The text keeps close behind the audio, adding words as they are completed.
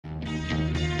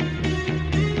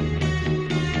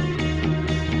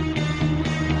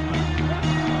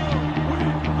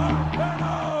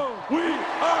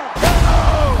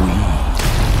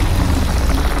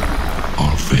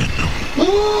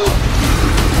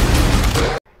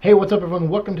Hey, what's up everyone?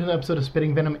 Welcome to an episode of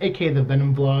Spitting Venom, aka the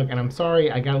Venom Vlog, and I'm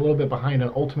sorry I got a little bit behind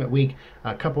on Ultimate Week.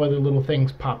 A couple other little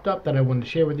things popped up that I wanted to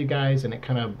share with you guys, and it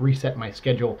kind of reset my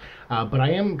schedule. But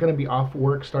I am going to be off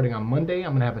work starting on Monday.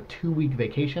 I'm going to have a 2-week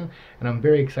vacation, and I'm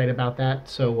very excited about that.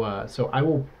 So I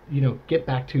will, get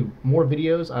back to more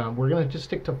videos. We're going to just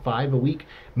stick to 5 a week,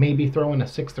 maybe throw in a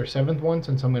 6th or 7th one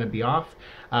since I'm going to be off.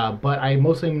 But I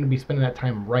mostly am going to be spending that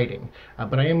time writing.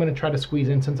 But I am going to try to squeeze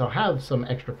in, since I'll have some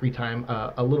extra free time,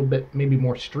 a little bit, maybe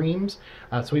more streams.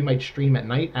 So we might stream at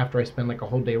night after I spend like a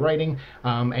whole day writing.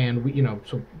 And we,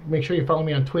 so make sure you follow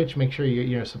me on Twitch. Make sure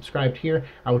you're subscribed here.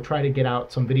 I will try to get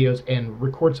out some videos and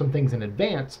record some things in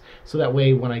advance, so that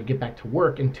way when I get back to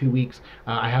work in 2 weeks,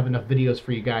 I have enough videos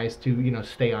for you guys to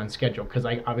stay on schedule, because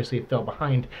I obviously fell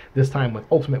behind this time with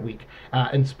Ultimate Week.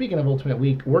 And speaking of Ultimate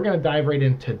Week, we're going to dive right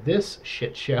into this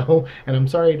shit show, and I'm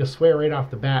sorry to swear right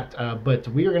off the bat, but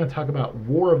we are going to talk about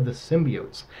War of the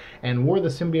Symbiotes. And War of the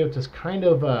Symbiotes is kind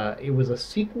of it was a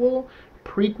sequel,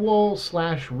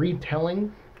 prequel /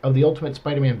 retelling of the Ultimate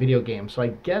Spider-Man video game. So I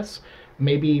guess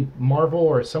maybe Marvel,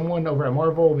 or someone over at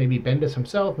Marvel, maybe Bendis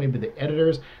himself, maybe the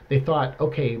editors, they thought,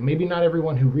 okay, maybe not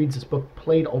everyone who reads this book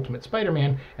played Ultimate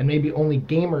Spider-Man, and maybe only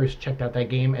gamers checked out that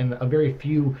game, and a very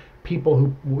few people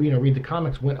who read the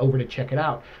comics went over to check it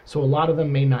out. So a lot of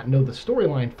them may not know the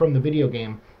storyline from the video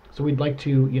game. So we'd like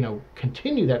to,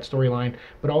 continue that storyline,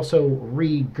 but also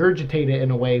regurgitate it in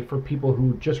a way for people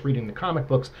who just reading the comic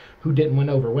books who didn't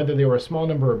win over. Whether they were a small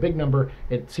number or a big number,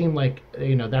 it seemed like,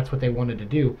 that's what they wanted to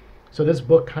do. So this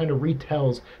book kind of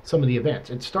retells some of the events.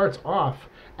 It starts off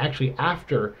actually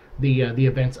after the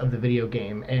events of the video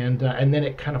game, and then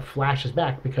it kind of flashes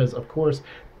back, because of course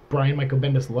Brian Michael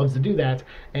Bendis loves to do that,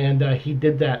 and he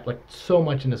did that like so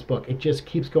much in this book. It just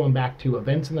keeps going back to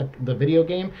events in the video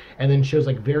game, and then shows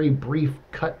like very brief,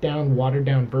 cut down, watered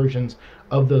down versions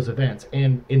of those events,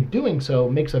 and in doing so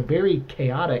makes a very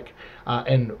chaotic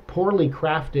and poorly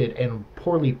crafted and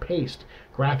poorly paced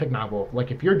graphic novel. Like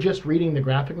if you're just reading the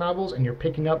graphic novels and you're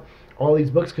picking up all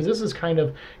these books, because this is kind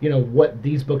of what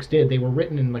these books did. They were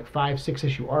written in like 5-6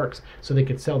 issue arcs so they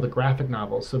could sell the graphic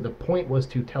novels. So the point was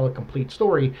to tell a complete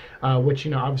story, which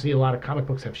obviously a lot of comic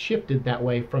books have shifted that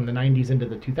way from the 90s into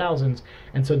the 2000s.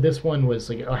 And so this one was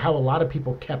like how a lot of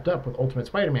people kept up with Ultimate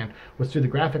Spider-Man was through the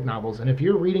graphic novels. And if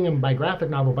you're reading them by graphic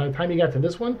novel, by the time you got to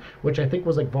this one, which I think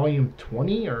was like volume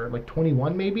 20 or like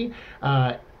 21 maybe,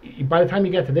 by the time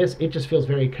you get to this, it just feels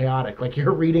very chaotic. Like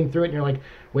you're reading through it and you're like,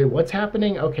 wait, what's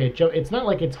happening? Okay, it's not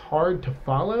like it's hard to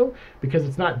follow, because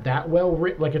it's not that well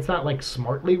written, like it's not like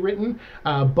smartly written,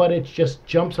 but it just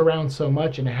jumps around so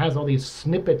much, and it has all these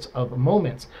snippets of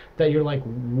moments that you're like,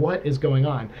 what is going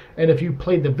on? And if you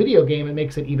played the video game, it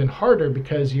makes it even harder,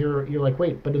 because you're like,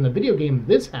 wait, but in the video game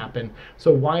this happened,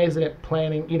 so why isn't it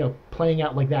playing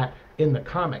out like that in the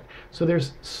comic? So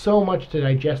there's so much to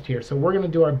digest here. So we're going to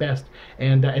do our best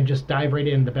and just dive right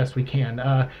in the best we can.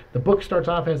 The book starts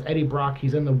off as Eddie Brock.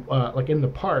 He's in the in the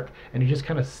park, and he's just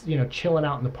kind of chilling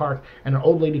out in the park, and an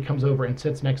old lady comes over and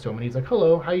sits next to him, and he's like,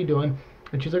 hello, how you doing?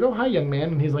 And she's like, oh, hi, young man.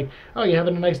 And he's like, oh, you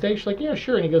having a nice day? She's like, yeah,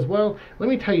 sure. And he goes, well, let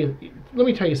me tell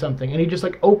you something. And he just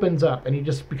like opens up, and he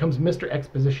just becomes Mr.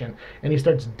 Exposition, and he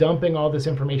starts dumping all this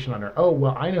information on her. Oh,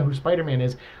 well, I know who Spider-Man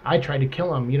is. I tried to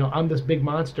kill him. I'm this big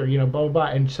monster, blah, blah, blah.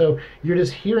 And so you're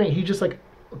just hearing, he just like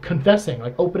confessing,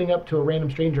 like opening up to a random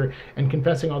stranger and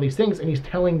confessing all these things, and he's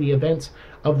telling the events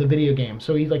of the video game.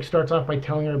 So he like starts off by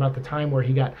telling her about the time where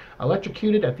he got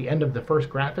electrocuted at the end of the first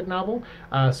graphic novel.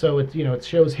 So it's it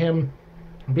shows him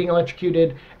being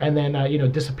electrocuted, and then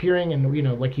disappearing,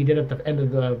 and like he did at the end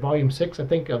of the volume 6, I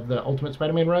think, of the Ultimate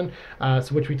Spider-Man run,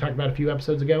 so which we talked about a few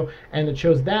episodes ago. And it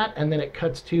shows that, and then it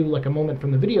cuts to like a moment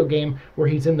from the video game where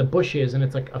he's in the bushes, and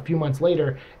it's like a few months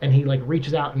later, and he like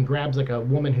reaches out and grabs like a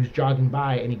woman who's jogging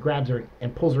by, and he grabs her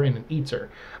and pulls her in and eats her.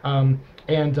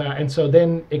 And so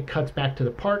then it cuts back to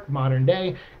the park, modern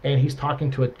day, and he's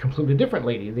talking to a completely different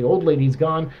lady. The old lady's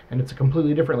gone, and it's a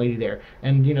completely different lady there.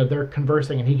 And they're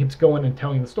conversing, and he keeps going and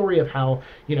telling the story of how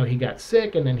he got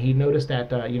sick, and then he noticed that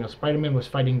Spider-Man was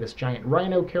fighting this giant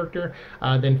rhino character,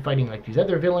 then fighting like these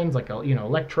other villains like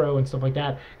Electro and stuff like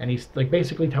that. And he's like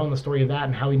basically telling the story of that,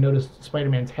 and how he noticed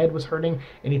Spider-Man's head was hurting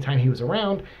anytime he was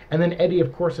around. And then Eddie,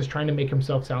 of course, is trying to make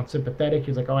himself sound sympathetic.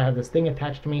 He's like, oh, I have this thing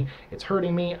attached to me, it's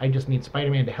hurting me, I just need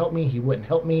Spider-Man to help me. He wouldn't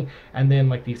help me. And then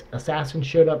like these assassins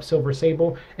showed up, Silver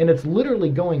Sable, and it's literally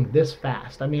going this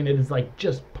fast. I mean, it is like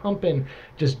just pumping,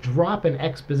 just dropping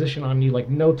exposition on you like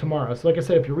no tomorrow. So like I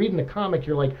said, if you're reading the comic,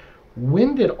 you're like,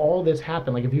 when did all this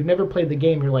happen? Like if you've never played the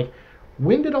game, you're like,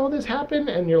 when did all this happen?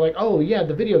 And you're like, oh yeah,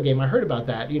 the video game, I heard about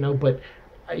that, but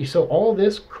so all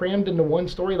this crammed into one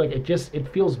story, like it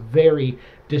feels very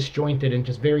disjointed and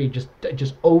just very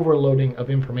just overloading of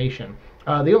information.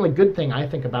 The only good thing I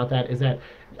think about that is that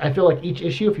I feel like each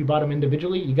issue, if you bought them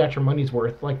individually, you got your money's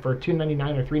worth. Like for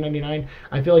 $2.99 or $3.99,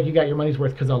 I feel like you got your money's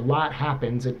worth because a lot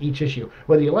happens in each issue.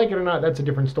 Whether you like it or not, that's a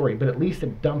different story. But at least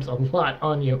it dumps a lot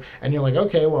on you, and you're like,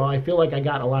 okay, well, I feel like I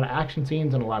got a lot of action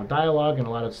scenes and a lot of dialogue and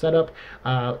a lot of setup.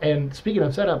 And speaking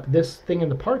of setup, this thing in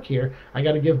the park here, I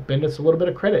got to give Bendis a little bit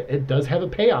of credit. It does have a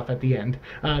payoff at the end.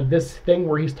 This thing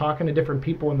where he's talking to different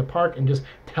people in the park and just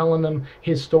telling them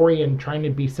his story and trying to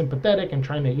be sympathetic and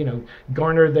trying to,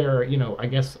 garner their, I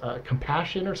guess,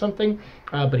 compassion or something,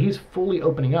 but he's fully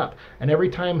opening up, and every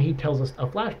time he tells us a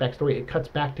flashback story, it cuts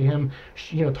back to him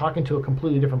talking to a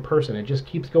completely different person. It just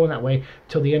keeps going that way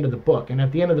till the end of the book, and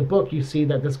at the end of the book you see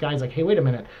that this guy's like, hey, wait a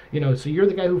minute, so you're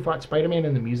the guy who fought Spider-Man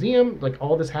in the museum. Like,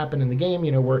 all this happened in the game,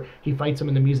 where he fights him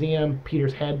in the museum,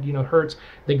 Peter's head hurts,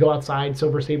 they go outside,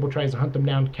 Silver Sable tries to hunt them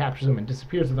down, captures them, and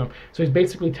disappears with them. So he's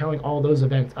basically telling all those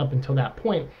events up until that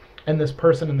point. And this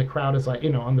person in the crowd is like,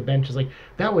 on the bench is like,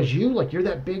 that was you? Like, you're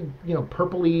that big,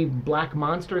 purpley black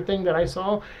monster thing that I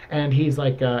saw? And he's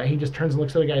like, he just turns and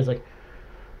looks at the guy, he's like,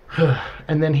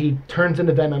 and then he turns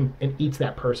into Venom and eats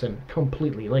that person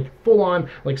completely, like full on.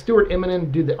 Like, Stuart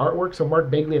Immonen do the artwork, so Mark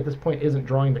Bagley at this point isn't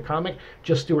drawing the comic,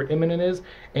 just Stuart Immonen is,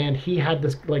 and he had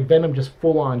this, like, Venom just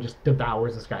full on just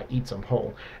devours this guy, eats him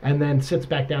whole, and then sits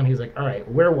back down. He's like, all right,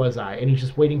 where was I? And he's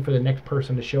just waiting for the next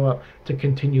person to show up to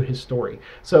continue his story.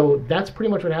 So that's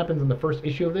pretty much what happens in the first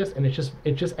issue of this, and it's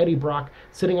just Eddie Brock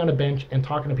sitting on a bench and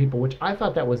talking to people, which I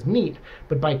thought that was neat.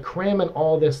 But by cramming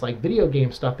all this like video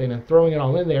game stuff in and throwing it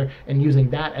all in there and using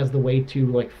that as the way to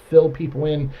like fill people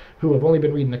in who have only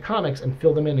been reading the comics and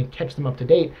fill them in and catch them up to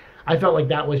date, I felt like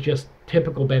that was just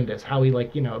typical Bendis, how he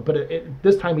but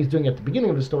this time he's doing it at the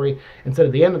beginning of the story instead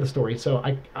of the end of the story. So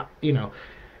I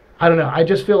don't know. I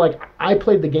just feel like I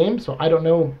played the game, so I don't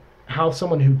know how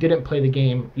someone who didn't play the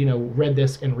game, read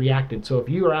this and reacted. So if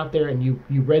you are out there and you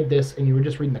read this and you were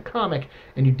just reading the comic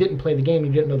and you didn't play the game,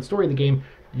 you didn't know the story of the game,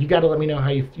 you got to let me know how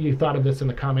you thought of this in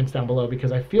the comments down below,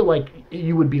 because I feel like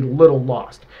you would be a little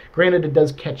lost. Granted, it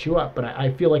does catch you up, but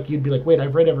I feel like you'd be like, wait,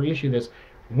 I've read every issue of this.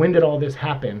 When did all this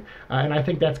happen? And I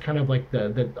think that's kind of like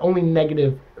the only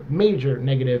major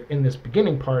negative in this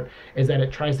beginning part, is that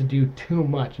it tries to do too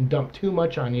much and dump too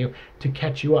much on you to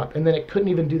catch you up. And then it couldn't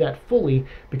even do that fully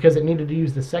because it needed to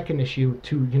use the second issue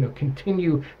to,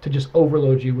 continue to just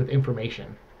overload you with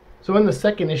information. So in the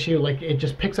second issue, like, it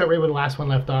just picks up right where the last one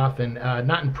left off, and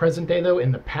not in present day though,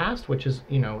 in the past, which is,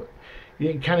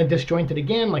 kind of disjointed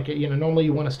again. Like, normally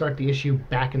you want to start the issue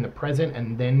back in the present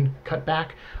and then cut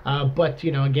back, but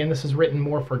again, this is written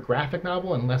more for graphic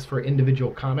novel and less for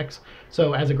individual comics.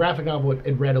 So as a graphic novel,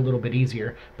 it read a little bit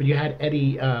easier. But you had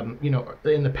Eddie,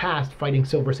 in the past fighting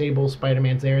Silver Sable.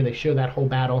 Spider-Man's there. They show that whole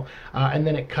battle, and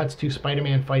then it cuts to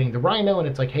Spider-Man fighting the Rhino, and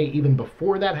it's like, hey, even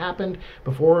before that happened,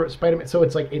 before Spider-Man. So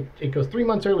it's like it goes 3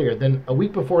 months earlier, then a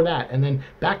week before that, and then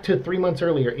back to 3 months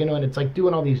earlier. And it's like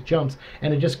doing all these jumps,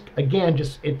 and it just, again,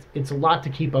 it's a lot to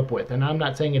keep up with. And I'm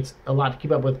not saying it's a lot to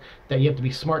keep up with, that you have to be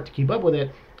smart to keep up with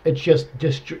it. It's just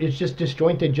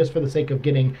disjointed just for the sake of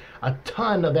getting a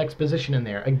ton of exposition in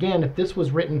there. Again, if this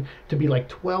was written to be like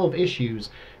 12 issues,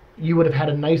 you would have had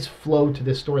a nice flow to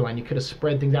this storyline. You could have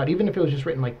spread things out, even if it was just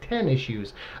written like 10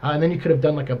 issues. And then you could have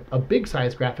done like a big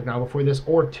size graphic novel for this,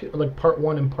 or like part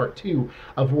 1 and part 2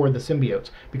 of War of the Symbiotes.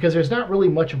 Because there's not really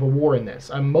much of a war in this.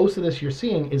 Most of this you're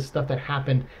seeing is stuff that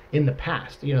happened in the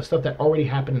past, stuff that already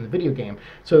happened in the video game.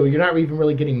 So you're not even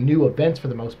really getting new events for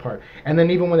the most part. And then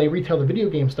even when they retell the video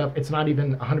game stuff, it's not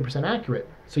even 100% accurate.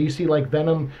 So you see like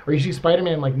Venom, or you see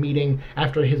Spider-Man like meeting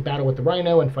after his battle with the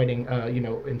Rhino and fighting,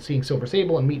 and seeing Silver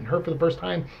Sable and meeting her for the first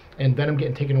time, and Venom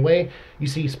getting taken away. You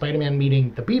see Spider-Man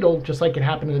meeting the Beetle, just like it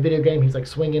happened in the video game. He's like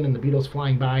swinging and the Beetle's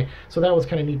flying by. So that was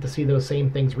kind of neat to see those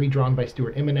same things redrawn by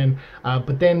Stuart Immonen.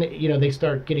 But then, they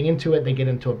start getting into it. They get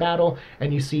into a battle,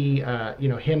 and you see,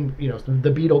 him,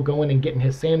 the Beetle going and getting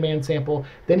his Sandman sample.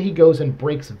 Then he goes and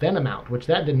breaks Venom out, which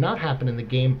that did not happen in the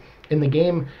game. In the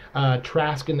game,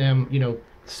 Trask and them,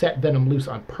 set Venom loose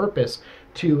on purpose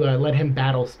to let him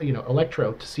battle,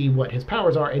 Electro, to see what his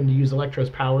powers are, and to use Electro's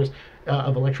powers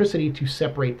of electricity to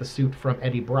separate the suit from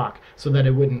Eddie Brock, so that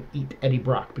it wouldn't eat Eddie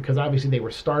Brock, because obviously they were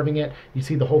starving it. You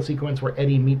see the whole sequence where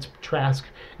Eddie meets Trask,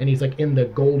 and he's like in the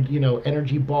gold,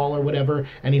 energy ball or whatever,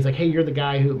 and he's like, hey, you're the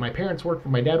guy who my parents worked for,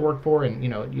 my dad worked for, and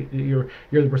you're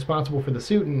responsible for the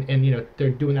suit, and they're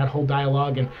doing that whole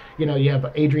dialogue, and you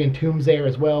have Adrian Toomes there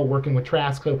as well working with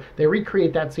Trask. So they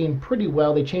recreate that scene pretty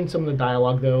well. They change some of the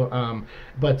dialogue though,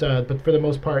 but for the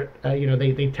most part,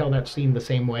 they tell that scene the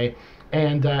same way.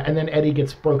 and then Eddie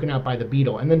gets broken out by the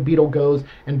Beetle, and then Beetle goes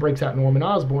and breaks out Norman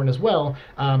Osborn as well,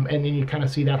 and then you kind of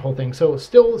see that whole thing. So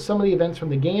still some of the events from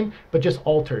the game, but just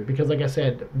altered, because like I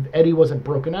said, Eddie wasn't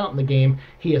broken out in the game.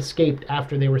 He escaped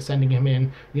after they were sending him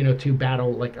in, you know, to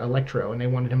battle like Electro, and they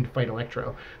wanted him to fight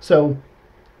Electro. So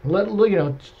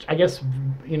I guess,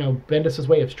 Bendis'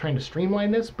 way of trying to streamline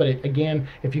this, but again,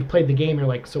 if you've played the game, you're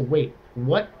like, so wait,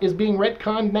 what is being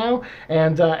retconned now?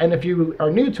 And if you are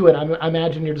new to it, I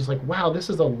imagine you're just like, wow, this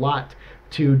is a lot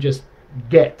to just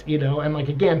get, and like,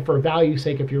 again, for value's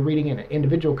sake, if you're reading an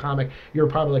individual comic, you're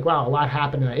probably like, wow, a lot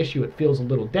happened in that issue. It feels a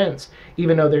little dense,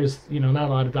 even though there's, not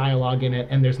a lot of dialogue in it,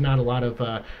 and there's not a lot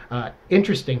of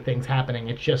interesting things happening.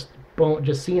 It's just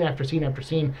scene after scene after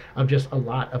scene of just a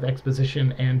lot of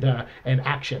exposition and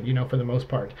action, for the most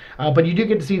part. But you do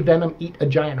get to see Venom eat a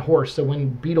giant horse. So when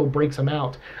Beetle breaks him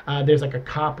out, there's like a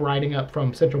cop riding up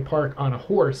from Central Park on a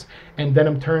horse, and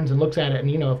Venom turns and looks at it,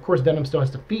 and of course Venom still has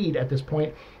to feed at this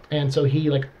point. And so he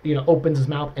opens his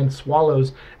mouth and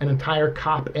swallows an entire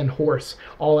cop and horse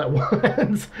all at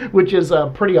once, which is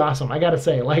pretty awesome. I gotta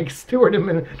say, like, Stuart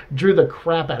Immonen drew the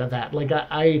crap out of that. Like,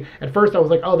 I at first I was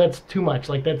like, oh, that's too much.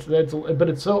 Like, that's but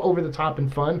it's so over the top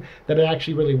and fun that it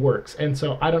actually really works. And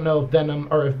so I don't know if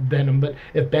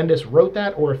if Bendis wrote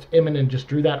that or if Immonen just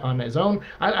drew that on his own.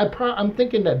 I'm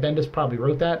thinking that Bendis probably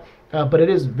wrote that, but it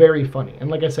is very funny. And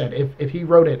like I said, if he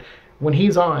wrote it, when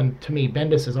he's on, to me,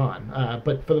 Bendis is on.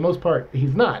 But for the most part,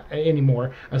 he's not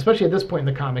anymore, especially at this point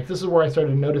in the comics. This is where I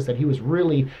started to notice that he was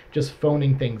really just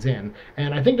phoning things in.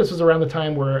 And I think this was around the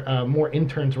time where more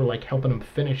interns were like helping him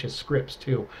finish his scripts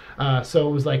too. So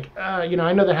it was like, I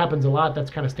know that happens a lot.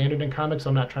 That's kind of standard in comics, so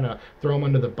I'm not trying to throw him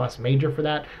under the bus major for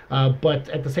that. But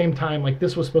at the same time, like,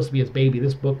 this was supposed to be his baby.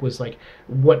 This book was like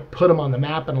what put him on the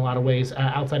map in a lot of ways,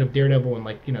 outside of Daredevil and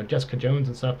like, Jessica Jones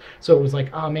and stuff. So it was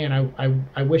like, oh man,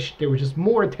 I wish there was just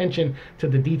more attention to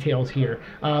the details here,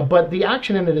 but the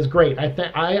action in it is great.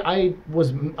 I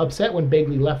was upset when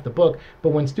Bagley left the book, but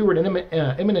when Stuart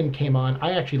Immonen came on,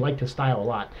 I actually liked his style a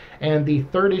lot. And the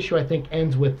third issue, I think,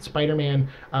 ends with Spider-Man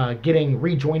getting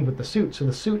rejoined with the suit. So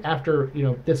the suit, after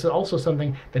this is also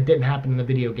something that didn't happen in the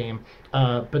video game,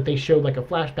 but they showed like a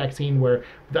flashback scene where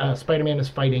Spider-Man is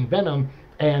fighting Venom,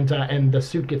 and the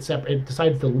suit gets separate. It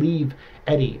decides to leave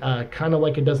Eddie, kind of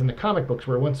like it does in the comic books,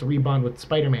 where it wants to rebond with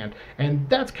Spider-Man. And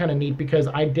that's kind of neat, because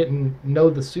I didn't know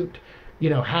the suit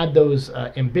had those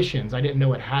ambitions. I didn't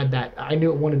know it had that. I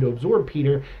knew it wanted to absorb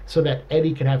Peter so that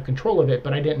Eddie could have control of it,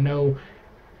 but I didn't know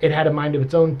it had a mind of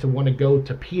its own to want to go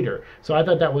to Peter. So I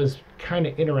thought that was kind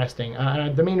of interesting.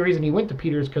 The main reason he went to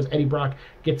Peter is because Eddie Brock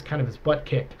gets kind of his butt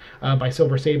kicked by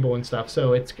Silver Sable and stuff.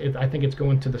 So I think it's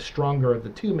going to the stronger of the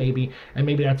two, maybe, and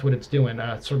maybe that's what it's doing,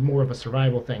 sort of more of a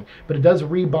survival thing. But it does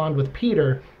rebond with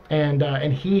Peter,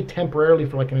 and he temporarily,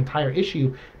 for like an entire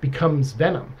issue, becomes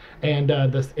Venom. And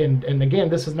again,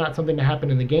 this is not something that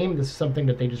happened in the game. This is something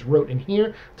that they just wrote in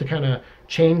here to kind of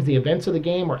change the events of the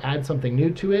game or add something new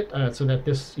to it, so that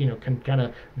this can kind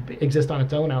of exist on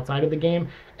its own outside of the game.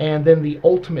 And then the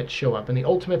Ultimates show up, and the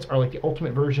Ultimates are like the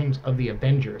ultimate versions of the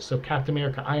Avengers. So Captain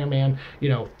America, Iron Man,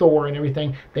 Thor and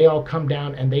everything, they all come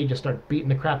down and they just start beating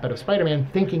the crap out of Spider-Man,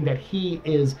 thinking that he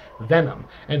is Venom.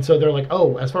 And so they're like,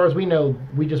 oh, as far as we know,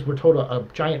 we just were told a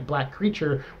giant black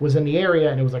creature was in the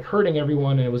area and it was like hurting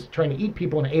everyone and it was trying to eat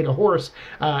people and it ate a horse.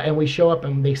 And we show up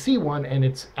and they see one, and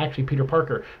it's actually Peter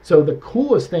Parker. So the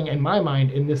coolest thing in my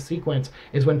mind in this sequence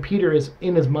is when Peter is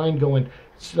in his mind going,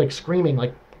 like, screaming,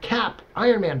 like, Cap,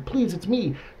 Iron Man, please, it's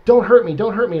me. Don't hurt me,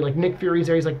 don't hurt me. Like, Nick Fury's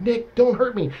there. He's like, Nick, don't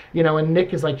hurt me. And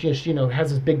Nick is like, just, has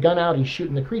his big gun out. He's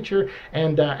shooting the creature.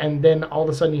 And then all of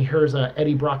a sudden he hears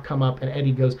Eddie Brock come up, and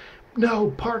Eddie goes,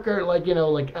 no, Parker,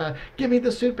 give me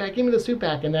the suit back, give me the suit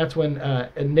back. And that's when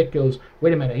Nick goes,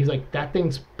 wait a minute. He's like, that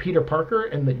thing's Peter Parker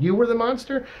and that you were the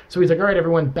monster? So he's like, all right,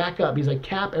 everyone, back up. He's like,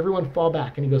 Cap, everyone fall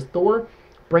back. And he goes, Thor,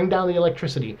 bring down the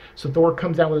electricity. So Thor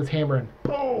comes down with his hammer and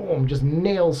boom, just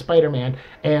nails Spider-Man,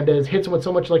 and it hits him with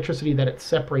so much electricity that it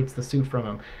separates the suit from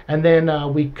him. And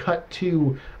then we cut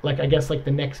to, I guess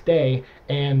the next day,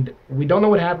 and we don't know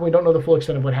what happened. We don't know the full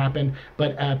extent of what happened,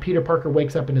 but Peter Parker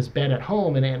wakes up in his bed at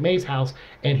home in Aunt May's house,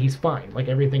 and he's fine.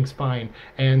 Everything's fine.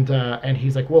 And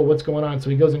he's like, whoa, what's going on? So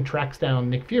he goes and tracks down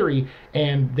Nick Fury,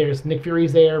 and there's Nick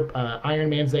Fury's there, Iron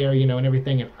Man's there, and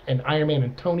everything, and Iron Man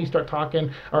and Tony start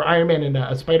talking, or Iron Man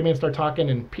and Spider-Man start talking,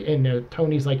 and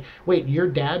Tony's like, wait, your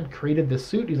dad created this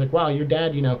suit? He's like, wow, your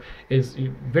dad, is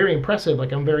very impressive.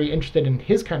 Like, I'm very interested in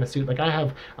his kind of suit. Like, I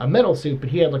have a metal suit, but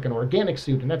he had like an organic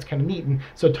suit, and that's kind of neat. And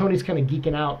so Tony's kind of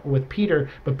geeking out with Peter,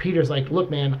 but Peter's like,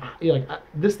 look, man,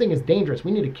 this thing is dangerous.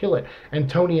 We need to kill it. And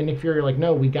Tony and Nick Fury are like,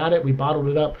 no, we got it. We bottled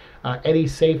it up.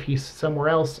 Eddie's safe. He's somewhere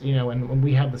else, and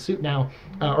we have the suit now,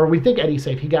 or we think Eddie's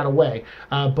safe. He got away,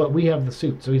 but we have the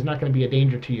suit, so he's not going to be a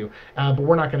danger to you. But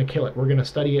we're not going to kill it. We're going to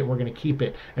study it. We're going to keep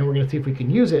it, and we're going to see if we can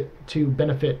use it to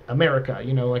benefit America,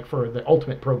 like for the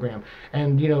Ultimate program.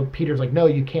 And Peter's like, no,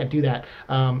 you can't do that.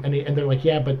 And they're like,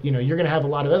 yeah, but you're going to have a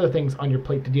lot of other things on your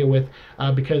plate to deal with,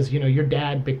 because your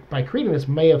dad, by creating this,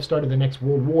 may have started the next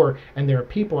World War, and there are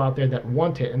people out there that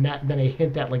want it. And that then they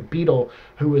hint at like Beetle,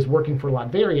 who is working for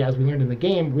Latveria, as we learned in the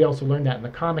game. We also learned that in the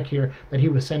comic here, that he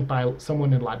was sent by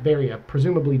someone in Latveria,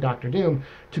 presumably Dr. Doom,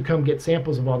 to come get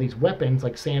samples of all these weapons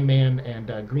like Sandman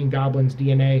and Green Goblin's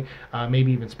DNA,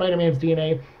 maybe even Spider-Man's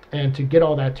DNA, and to get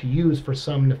all that to use for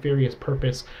some nefarious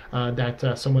purpose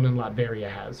that someone in Latveria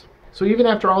has. So even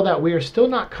after all that, we are still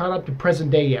not caught up to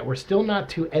present day yet. We're still not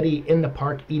to Eddie in the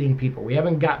park eating people. We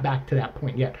haven't got back to that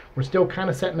point yet. We're still kind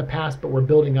of set in the past, but we're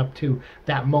building up to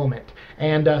that moment.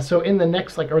 And so in the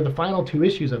next, or the final 2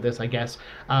 issues of this, I guess,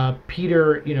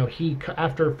 Peter, he,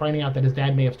 after finding out that his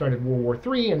dad may have started World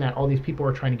War III and that all these people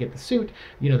are trying to get the suit,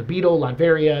 the Beetle,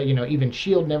 Latveria, even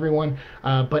S.H.I.E.L.D. and everyone,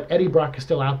 but Eddie Brock is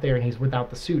still out there and he's without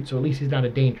the suit, so at least he's not a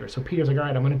danger. So Peter's like, all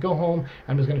right, I'm going to go home.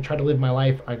 I'm just going to try to live my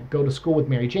life. I go to school with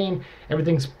Mary Jane.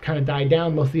 Everything's kind of died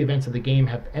down. Most of the events of the game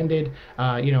have ended,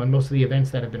 and most of the events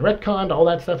that have been retconned, all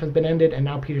that stuff has been ended, and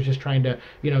now Peter's just trying to,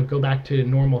 go back to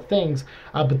normal things.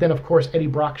 But then, of course, Eddie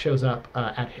Brock shows up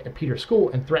at Peter's school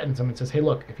and threatens him and says, hey,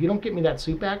 look, if you don't get me that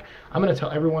suit back, I'm going to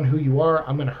tell everyone who you are.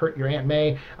 I'm going to hurt your Aunt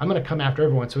May. I'm going to come after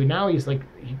everyone. So now he's like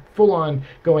full-on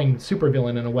going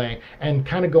supervillain in a way, and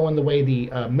kind of going the way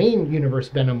the main universe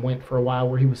Venom went for a while,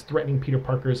 where he was threatening Peter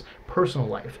Parker's personal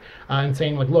life and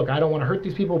saying, like, look, I don't want to hurt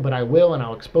these people, but I will, and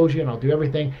I'll expose you, and I'll do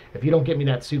everything if you don't get me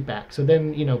that suit back. So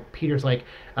then, Peter's like,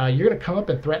 you're going to come up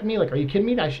and threaten me? Like, are you kidding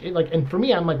me? And for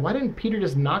me, I'm like, why didn't Peter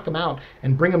just knock him out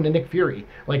and bring him to Nick Fury?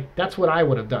 Like, that's what I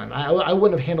would have done. I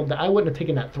wouldn't have handled that. I wouldn't have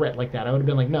taken that threat like that. I would have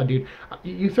been like, no, dude,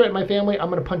 you threaten my family, I'm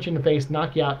going to punch you in the face,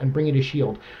 knock you out, and bring you to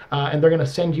S.H.I.E.L.D. And they're going to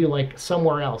send you, like,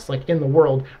 somewhere else, like in the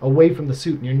world, away from the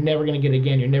suit, and you're never going to get it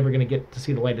again. You're never going to get to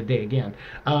see the light of day again.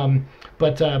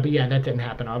 But yeah, that didn't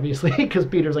happen, obviously, because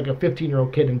Peter's like a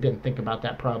 15-year-old kid and didn't think about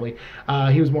that probably.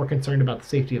 He was more concerned about the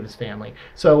safety of his family.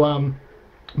 So,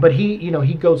 but he,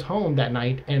 he goes home that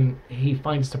night and he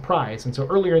finds a surprise. And so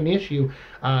earlier in the issue,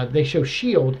 they show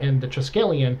S.H.I.E.L.D. and the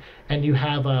Triskelion, and you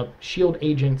have S.H.I.E.L.D.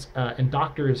 agents and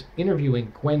doctors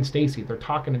interviewing Gwen Stacy. They're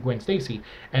talking to Gwen Stacy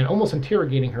and almost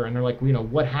interrogating her, and they're like,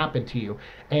 what happened to you?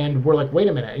 And we're like, wait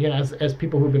a minute. As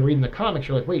people who've been reading the comics,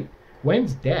 you're like, wait,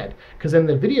 Gwen's dead. Because in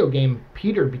the video game,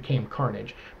 Peter became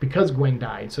Carnage because Gwen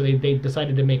died. So they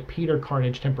decided to make Peter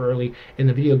Carnage temporarily in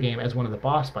the video game as one of the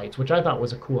boss fights, which I thought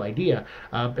was a cool idea,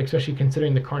 especially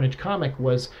considering the Carnage comic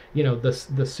was,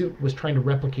 the suit was trying to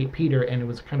replicate Peter, and it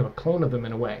was kind of a clone of him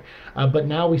in a way. But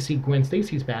now we see Gwen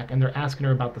Stacy's back, and they're asking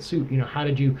her about the suit. How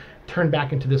did you turn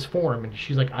back into this form? And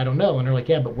she's like, I don't know. And they're like,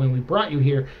 yeah, but when we brought you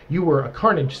here, you were a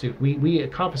Carnage suit. We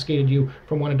confiscated you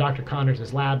from one of Dr.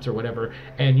 Connors' labs or whatever,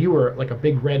 and you were like a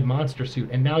big red monster suit,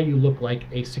 and now you look like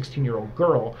a 16-year-old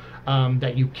girl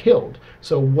that you killed.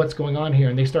 So what's going on here?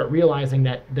 And they start realizing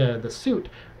that the suit,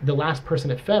 the last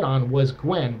person it fed on was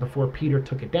Gwen before Peter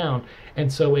took it down,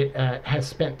 and so it has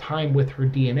spent time with her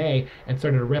DNA and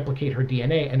started to replicate her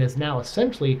DNA, and is now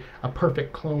essentially a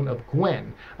perfect clone of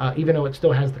Gwen. Even though it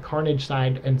still has the Carnage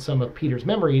side and some of Peter's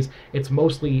memories, it's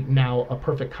mostly now a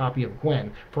perfect copy of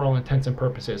Gwen for all intents and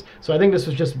purposes. So I think this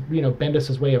was just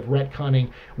Bendis's way of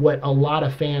retconning what a lot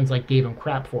of fans gave him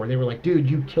crap for. They were like, dude,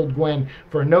 you killed Gwen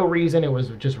for no reason. It was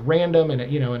just random, and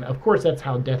and of course that's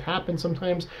how death happens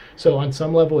sometimes. So on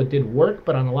some level it did work,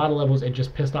 but on a lot of levels it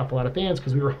just pissed off a lot of fans,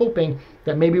 because we were hoping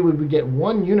that maybe we would get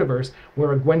one universe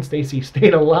where Gwen Stacy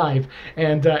stayed alive,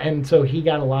 and so he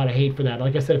got a lot of hate for that.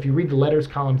 Like I said, if you read the letters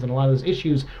columns in a lot of those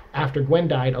issues after Gwen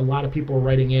died, a lot of people were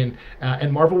writing in,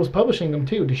 and Marvel was publishing them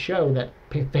too, to show that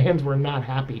fans were not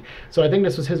happy. So I think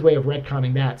this was his way of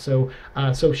retconning that. So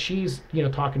so she's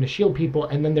talking to S.H.I.E.L.D. people,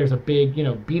 and then there's a big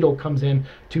Beetle comes in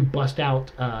to bust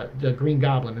out the Green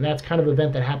Goblin, and that's kind of an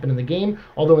event that happened in the game.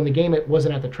 Although in the game it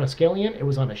wasn't at the Triskelion, it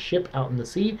was on a ship out in the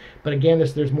sea. But again,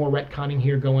 there's more retconning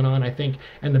here going on, I think.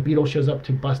 And the Beetle shows up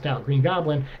to bust out Green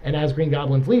Goblin, and as Green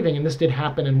Goblin's leaving, and this did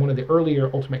happen in one of the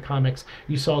earlier Ultimate comics,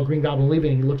 you saw Green Goblin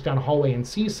leaving, and he looks down a hallway and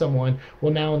sees someone.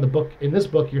 Well, now in this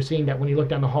book, you're seeing that when he looked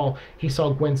down the hall, he saw saw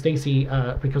Gwen Stacy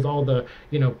because all the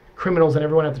criminals and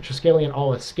everyone at the Triskelion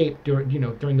all escaped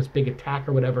during this big attack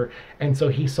or whatever, and so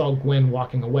he saw Gwen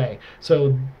walking away.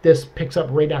 So this picks up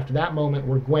right after that moment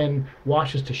where Gwen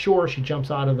washes to shore. She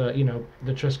jumps out of the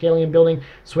the Triskelion building,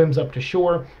 swims up to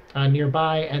shore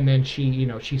nearby, and then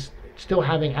she's still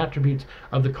having attributes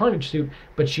of the Carnage suit,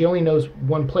 but she only knows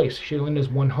one place. She only knows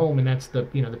one home, and that's the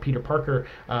the Peter Parker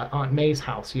Aunt May's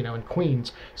house, in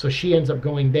Queens. So she ends up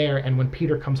going there, and when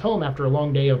Peter comes home after a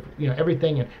long day of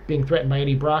everything and being threatened by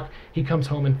Eddie Brock, he comes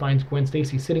home and finds Gwen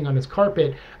Stacy sitting on his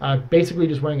carpet, basically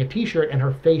just wearing a t-shirt, and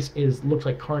her face looks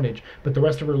like Carnage, but the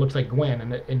rest of her looks like Gwen,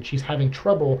 and she's having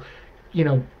trouble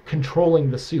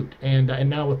controlling the suit, and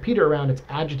now with Peter around, it's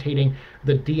agitating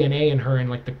the DNA in her, and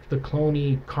like the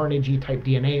cloney, carnagey type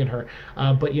DNA in her.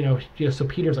 But so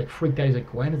Peter's like freaked out. He's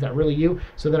like, Gwen, is that really you?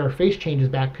 So then her face changes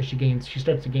back because she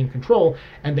starts to gain control,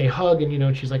 and they hug,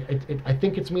 and she's like, I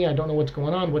think it's me. I don't know what's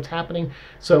going on. What's happening?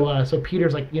 So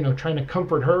Peter's like trying to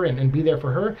comfort her and be there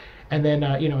for her. And then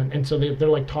and so they're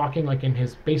like talking like in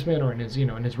his basement or in his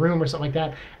in his room or something like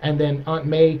that. And then Aunt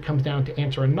May comes down to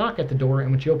answer a knock at the door,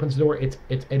 and when she opens the door,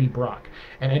 it's Eddie Brock.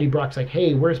 And Eddie Brock's like,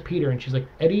 hey, where's Peter? And she's like,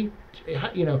 Eddie,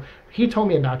 he told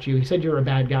me about you. He said you're a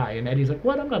bad guy. And Eddie's like,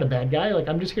 what? I'm not a bad guy. Like,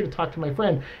 I'm just here to talk to my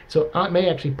friend. So Aunt May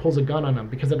actually pulls a gun on him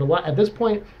because at this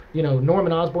point,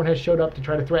 Norman Osborn has showed up to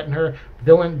try to threaten her.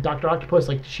 Villain, Dr. Octopus,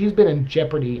 like, she's been in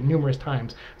jeopardy numerous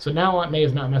times. So now Aunt May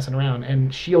is not messing around. And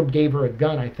S.H.I.E.L.D. gave her a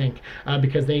gun, I think,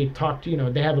 because they talked,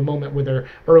 they have a moment with her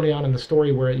early on in the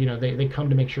story where, they come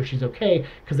to make sure she's okay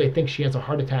because they think she has a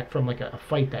heart attack from, like, a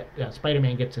fight that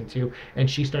Spider-Man gets into. And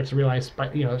she starts to realize,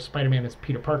 Spider-Man is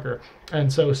Peter Parker.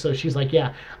 And so she's like,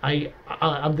 yeah,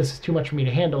 this is too much for me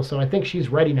to handle. So I think she's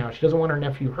ready now. She doesn't want her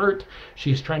nephew hurt.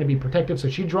 She's trying to be protective. So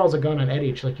she draws a gun on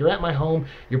Eddie. She's like, you're at my home.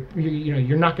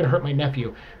 You're not going to hurt my nephew.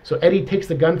 So Eddie takes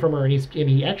the gun from her, and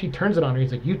he actually turns it on her.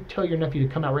 He's like, you tell your nephew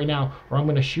to come out right now, or I'm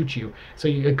going to shoot you. So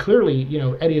clearly,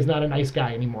 Eddie is not a nice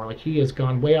guy anymore. Like, he has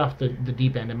gone way off the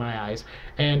deep end in my eyes.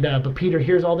 And but Peter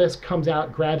hears all this, comes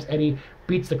out, grabs Eddie,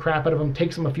 beats the crap out of him,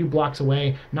 takes him a few blocks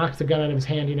away, knocks the gun out of his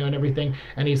hand, and everything.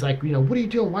 And he's like, what are you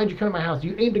doing? Why'd you come to my house?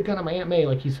 You aimed a gun at my Aunt May.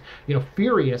 Like, he's,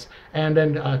 furious. And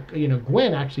then,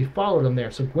 Gwen actually followed him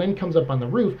there. So Gwen comes up on the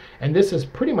roof, and this is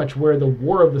pretty much where the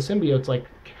War of the Symbiotes, like,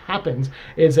 happens.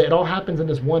 Is it all happens in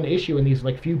this one issue in these,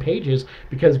 like, few pages,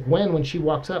 because Gwen, when she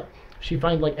walks up, she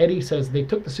finds, like Eddie says, they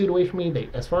took the suit away from me.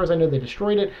 As far as I know, they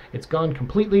destroyed it. It's gone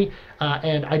completely.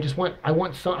 And I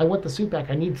want the suit back.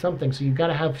 I need something. So you've got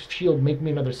to have S.H.I.E.L.D. make me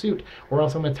another suit, or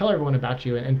else I'm going to tell everyone about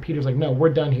you. And Peter's like, no,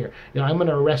 we're done here. I'm going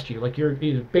to arrest you. Like, you're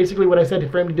basically what I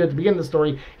said for him to do at the beginning of the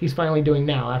story. He's finally doing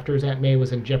now after his Aunt May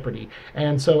was in jeopardy.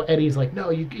 And so Eddie's like,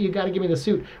 no, you got to give me the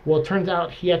suit. Well, it turns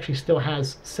out he actually still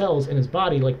has cells in his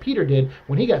body, like Peter did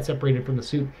when he got separated from the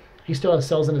suit. He still has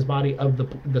cells in his body of the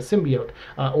symbiote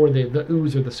or the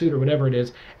ooze or the suit or whatever it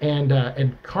is.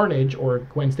 And Carnage, or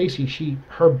Gwen Stacy,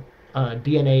 her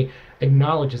DNA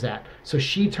acknowledges that. So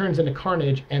she turns into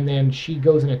Carnage, and then she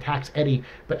goes and attacks Eddie.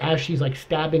 But as she's like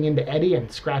stabbing into Eddie and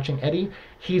scratching Eddie,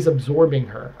 he's absorbing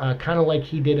her, kind of like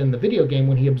he did in the video game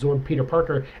when he absorbed Peter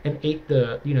Parker and ate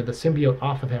the the symbiote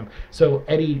off of him. So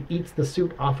Eddie eats the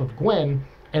suit off of Gwen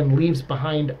and leaves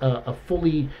behind a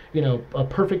fully, a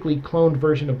perfectly cloned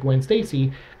version of Gwen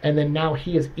Stacy, and then now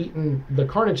he has eaten the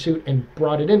Carnage suit and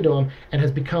brought it into him and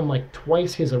has become like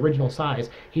twice his original size.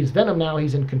 He's Venom now.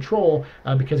 He's in control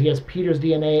because he has Peter's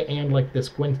DNA and like this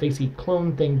Gwen Stacy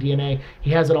clone thing DNA.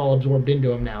 He has it all absorbed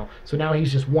into him now. So now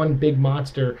he's just one big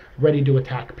monster ready to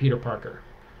attack Peter Parker.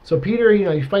 So Peter,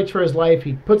 he fights for his life.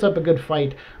 He puts up a good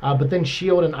fight, but then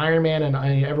S.H.I.E.L.D. and Iron Man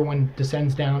and everyone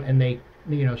descends down, and they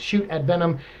shoot at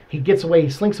Venom. He gets away, he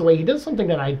slinks away. He does something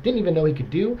that I didn't even know he could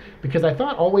do, because I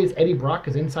thought always Eddie Brock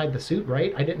is inside the suit,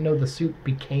 right? I didn't know the suit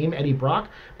became Eddie Brock,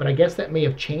 but I guess that may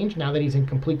have changed now that he's in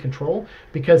complete control,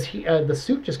 because the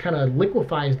suit just kind of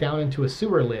liquefies down into a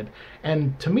sewer lid.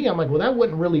 And to me, I'm like, well, that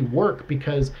wouldn't really work,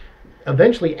 because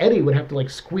eventually Eddie would have to like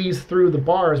squeeze through the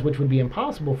bars, which would be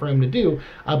impossible for him to do,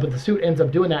 but the suit ends up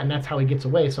doing that, and that's how he gets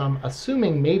away. So I'm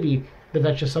assuming maybe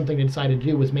that's just something they decided to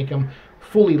do, was make him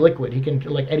fully liquid. He can,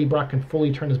 like Eddie Brock can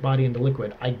fully turn his body into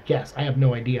liquid, I guess. I have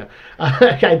no idea.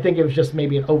 I think it was just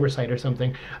maybe an oversight or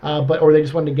something, or they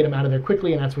just wanted to get him out of there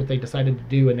quickly, and that's what they decided to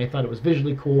do, and they thought it was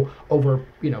visually cool over,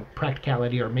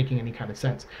 practicality or making any kind of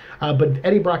sense. But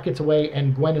Eddie Brock gets away,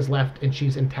 and Gwen is left, and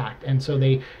she's intact. And so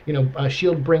they,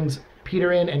 S.H.I.E.L.D. brings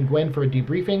Peter in and Gwen for a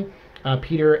debriefing.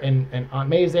 Peter and Aunt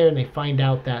May is there, and they find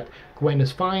out that Gwen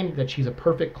is fine, that she's a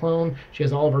perfect clone. She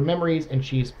has all of her memories, and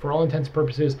she's, for all intents and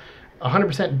purposes,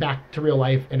 100% back to real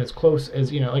life and as close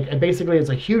as, like, and basically it's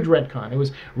a huge retcon. It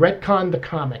was Retcon the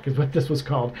Comic is what this was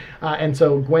called. And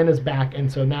so Gwen is back,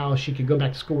 and so now she could go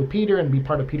back to school with Peter and be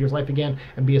part of Peter's life again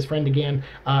and be his friend again.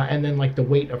 And then, like, the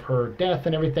weight of her death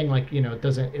and everything, like,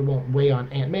 it won't weigh on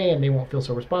Aunt May, and they won't feel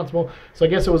so responsible. So I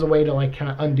guess it was a way to, like,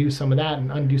 kind of undo some of that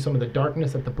and undo some of the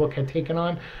darkness that the book had taken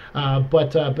on.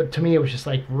 But to me, it was just,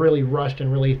 like, really rushed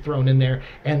and really thrown in there.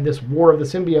 And this War of the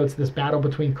Symbiotes, this battle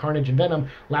between Carnage and Venom,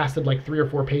 lasted like 3 or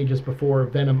 4 pages before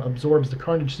Venom absorbs the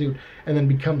Carnage suit and then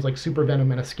becomes like Super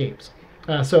Venom and escapes.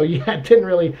 So yeah, it didn't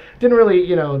really,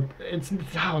 it's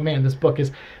oh man, this book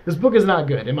is not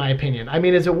good in my opinion. I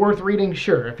mean, is it worth reading?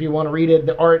 Sure, if you want to read it.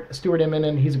 The art, Stuart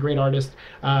Immonen, he's a great artist.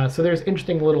 So there's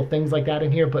interesting little things like that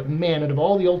in here. But man, out of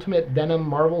all the Ultimate Venom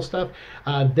Marvel stuff,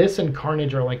 this and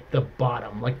Carnage are like the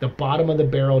bottom of the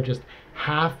barrel, just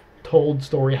half told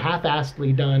story,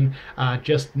 half-assedly done,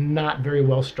 just not very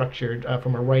well structured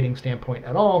from a writing standpoint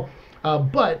at all.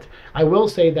 But I will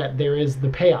say that there is the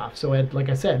payoff. So like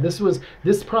I said,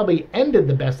 this probably ended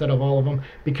the best out of all of them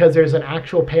because there's an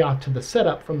actual payoff to the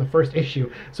setup from the first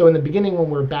issue. So in the beginning, when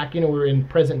we're back, we're in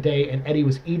present day and Eddie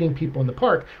was eating people in the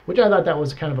park, which I thought that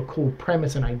was kind of a cool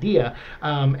premise and idea.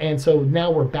 And so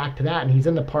now we're back to that, and he's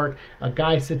in the park. A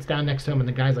guy sits down next to him, and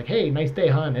the guy's like, "Hey, nice day,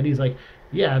 huh?" And Eddie's like,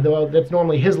 yeah, though that's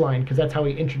normally his line because that's how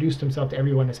he introduced himself to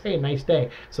everyone as, "Hey, nice day."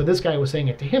 So this guy was saying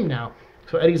it to him now.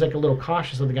 So Eddie's like a little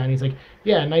cautious of the guy, and he's like,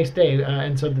 "Yeah, nice day."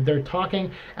 And so they're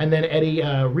talking, and then Eddie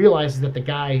realizes that the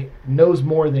guy knows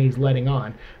more than he's letting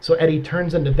on. So Eddie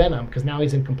turns into Venom because now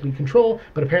he's in complete control,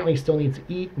 but apparently he still needs to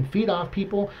eat and feed off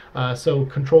people. So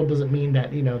control doesn't mean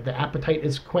that, the appetite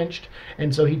is quenched.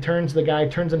 And so the guy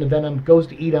turns into Venom, goes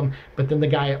to eat him, but then the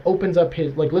guy opens up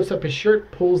lifts up his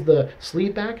shirt, pulls the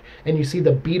sleeve back, and you see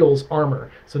the Beetle's armor.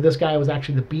 So this guy was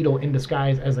actually the Beetle in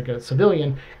disguise as like a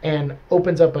civilian, and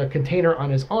opens up a container on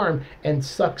his arm and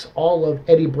sucks all of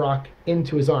Eddie Brock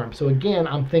into his arm. So again,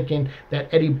 I'm thinking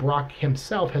that Eddie Brock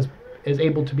himself is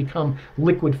able to become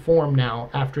liquid form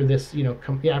now after this,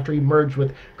 after he merged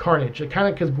with Carnage. Kind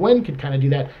of because Gwen could kind of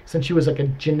do that since she was like a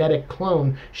genetic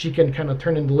clone. She can kind of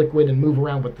turn into liquid and move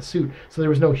around with the suit. So there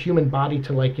was no human body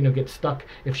to get stuck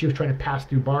if she was trying to pass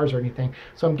through bars or anything.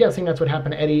 So I'm guessing that's what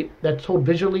happened to Eddie. That's told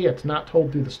visually. It's not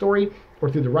told through the story or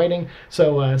through the writing.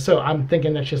 So I'm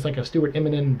thinking that's just like a Stuart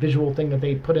Immonen visual thing that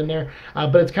they put in there.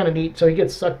 But it's kind of neat. So he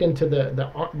gets sucked into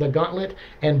the gauntlet,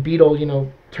 and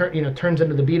Beetle, turns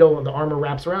into the Beetle. The armor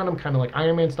wraps around him, kind of like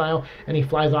Iron Man style, and he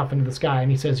flies off into the sky. And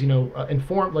he says,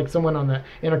 inform, like someone on the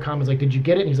intercom is like, "Did you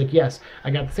get it?" And he's like, "Yes, I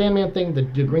got the Sandman thing, the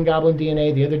Green Goblin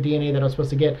DNA, the other DNA that I was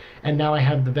supposed to get, and now I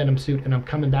have the Venom suit, and I'm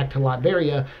coming back to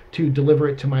Latveria to deliver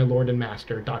it to my Lord and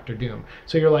Master, Dr. Doom."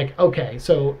 So you're like, okay,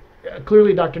 so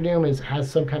clearly Dr. Doom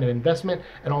has some kind of investment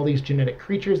in all these genetic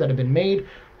creatures that have been made.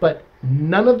 But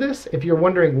none of this, if you're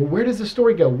wondering, well, where does the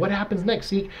story go? What happens next?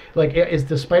 See,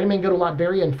 does Spider-Man go to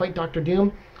Latveria and fight Dr.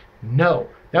 Doom? No.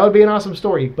 That would be an awesome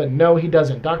story, but no, he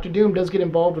doesn't. Dr. Doom does get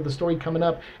involved with the story coming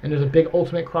up, and there's a big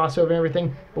Ultimate crossover and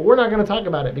everything, but we're not going to talk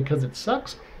about it because it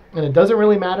sucks, and it doesn't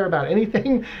really matter about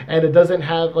anything, and it doesn't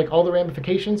have all the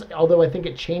ramifications, although I think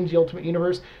it changed the Ultimate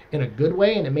Universe in a good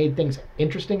way, and it made things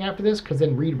interesting after this, because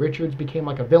then Reed Richards became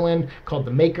like a villain called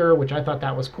the Maker, which I thought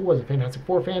that was cool as a Fantastic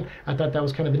Four fan. I thought that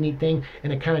was kind of a neat thing,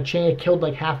 and it kind of killed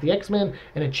like half the X-Men,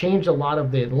 and it changed a lot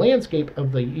of the landscape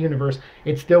of the universe.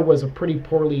 It still was a pretty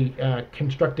poorly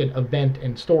constructed event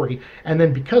and story, and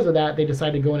then because of that, they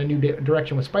decided to go in a new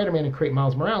direction with Spider-Man and create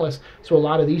Miles Morales, so a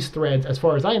lot of these threads, as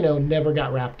far as I know, never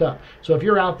got wrapped up. So if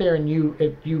you're out there and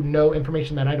if you know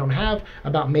information that I don't have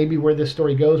about maybe where this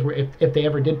story goes, where if they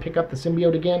ever did pick up the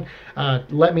symbiote again,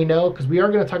 let me know, because we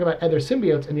are going to talk about other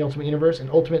symbiotes in the Ultimate Universe.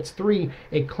 In Ultimates 3,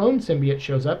 a clone symbiote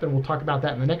shows up, and we'll talk about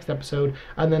that in the next episode.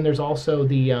 And then there's also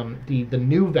the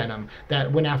new Venom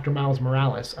that went after Miles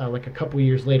Morales like a couple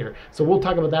years later. So we'll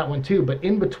talk about that one too. But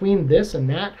in between this and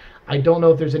that, I don't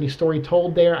know if there's any story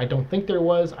told there. I don't think there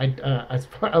was.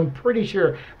 I'm pretty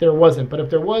sure there wasn't. But if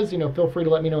there was, feel free to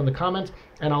let me know in the comments,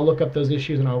 and I'll look up those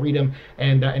issues and I'll read them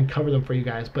and cover them for you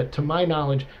guys. But to my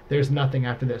knowledge, there's nothing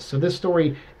after this. So this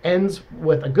story ends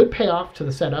with a good payoff to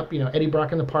the setup. Eddie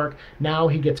Brock in the park. Now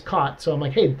he gets caught. So I'm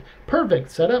like, hey,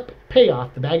 perfect setup,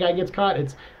 payoff. The bad guy gets caught.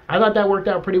 I thought that worked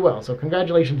out pretty well. So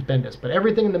congratulations, Bendis. But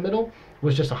everything in the middle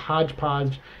was just a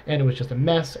hodgepodge, and it was just a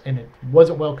mess, and it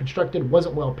wasn't well constructed,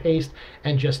 wasn't well paced,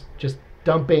 and just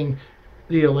dumping,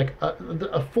 like a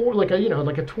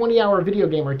 20-hour video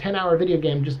game or a 10-hour video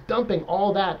game, just dumping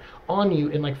all that on you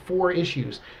in like 4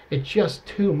 issues. It's just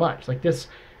too much. Like this,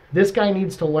 This guy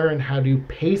needs to learn how to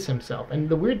pace himself. And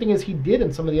the weird thing is he did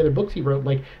in some of the other books he wrote,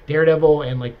 like Daredevil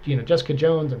and like, you know, Jessica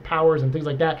Jones and Powers and things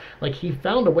like that. Like he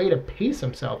found a way to pace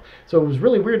himself. So it was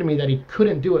really weird to me that he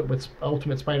couldn't do it with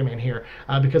Ultimate Spider-Man here,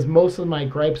 because most of my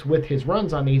gripes with his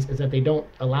runs on these is that they don't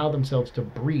allow themselves to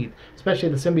breathe, especially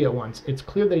the symbiote ones. It's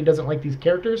clear that he doesn't like these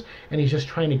characters and he's just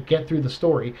trying to get through the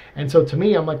story. And so to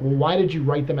me, I'm like, well, why did you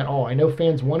write them at all? I know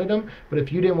fans wanted them, but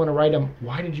if you didn't want to write them,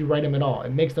 why did you write them at all?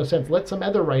 It makes no sense. Let some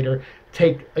other writer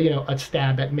take, you know, a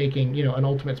stab at making, you know, an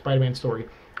Ultimate Spider-Man story.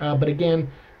 But again,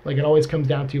 like it always comes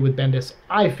down to with Bendis,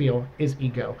 I feel, is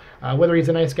ego. Whether he's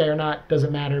a nice guy or not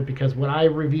doesn't matter, because what I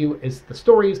review is the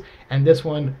stories, and this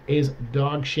one is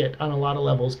dog shit on a lot of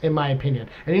levels, in my opinion.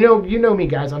 And you know me,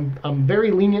 guys. I'm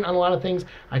very lenient on a lot of things.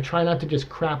 I try not to just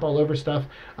crap all over stuff.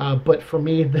 But for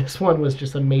me, this one was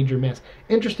just a major miss.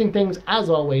 Interesting things as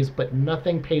always, but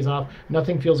nothing pays off.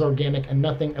 Nothing feels organic, and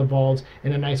nothing evolves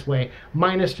in a nice way.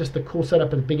 Minus just the cool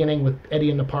setup at the beginning with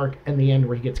Eddie in the park and the end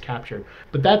where he gets captured.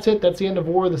 But that's it. That's the end of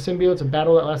War of the Symbiotes, a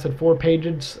battle that lasted 4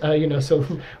 pages. You know, so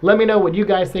let me know what you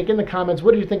guys think in the comments.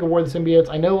 What did you think of War of the Symbiotes?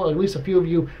 I know at least a few of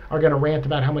you are going to rant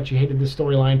about how much you hated this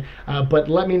storyline, but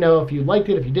let me know if you liked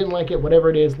it, if you didn't like it, whatever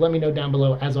it is. Let me know down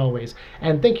below as always.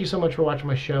 And thank you so much for watching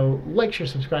my show. Like, share,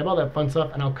 subscribe, all that fun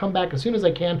stuff, and I'll come back as soon as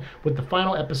I can with the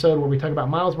final episode where we talk about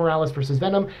Miles Morales versus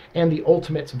Venom and the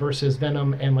Ultimates versus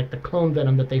Venom and like the clone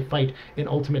Venom that they fight in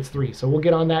Ultimates 3. So we'll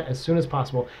get on that as soon as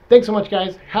possible. Thanks so much,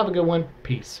 guys. Have a good one.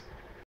 Peace.